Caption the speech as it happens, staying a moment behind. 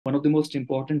one of the most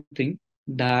important thing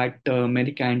that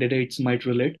many candidates might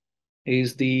relate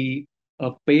is the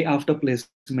pay after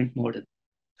placement model.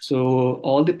 So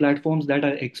all the platforms that I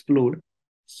explored,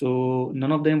 so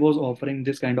none of them was offering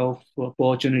this kind of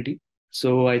opportunity.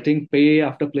 So I think pay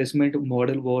after placement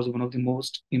model was one of the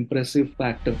most impressive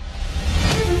factor.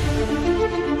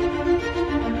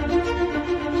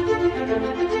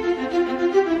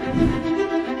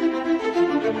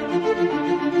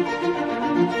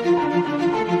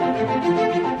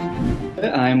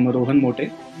 I'm Rohan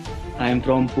Mote. I am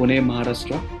from Pune,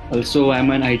 Maharashtra. Also,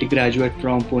 I'm an IT graduate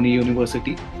from Pune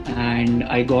University and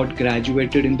I got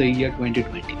graduated in the year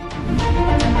 2020.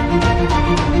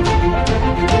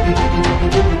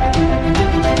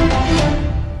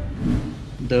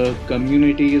 The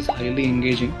community is highly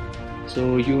engaging,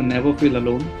 so you never feel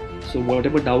alone. So,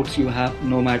 whatever doubts you have,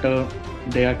 no matter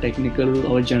they are technical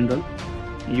or general,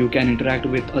 you can interact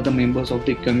with other members of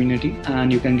the community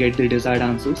and you can get the desired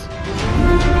answers.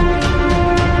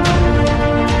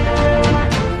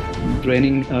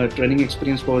 Training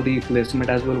experience for the placement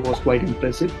as well was quite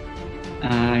impressive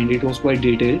and it was quite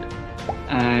detailed,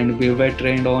 and we were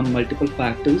trained on multiple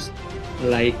factors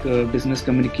like business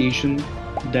communication,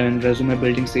 then resume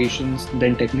building sessions,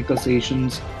 then technical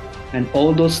sessions, and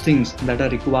all those things that are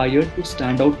required to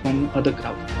stand out from other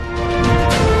crowd.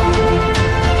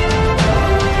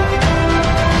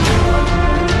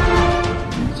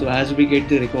 So as we get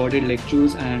the recorded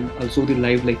lectures and also the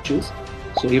live lectures,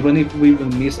 so even if we will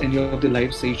miss any of the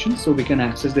live sessions, so we can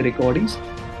access the recordings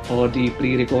or the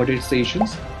pre-recorded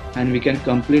sessions and we can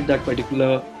complete that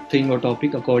particular thing or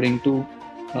topic according to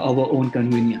our own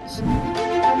convenience.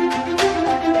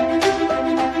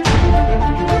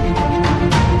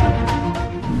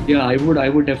 Yeah, I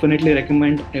would definitely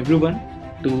recommend everyone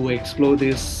to explore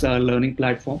this learning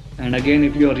platform. And again,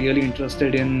 if you are really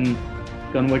interested in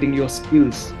converting your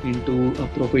skills into a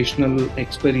professional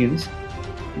experience,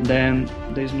 then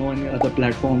there is no any other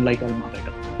platform like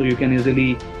AlmaBetter. So you can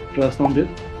easily trust on this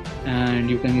and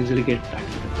you can easily get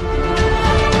practical.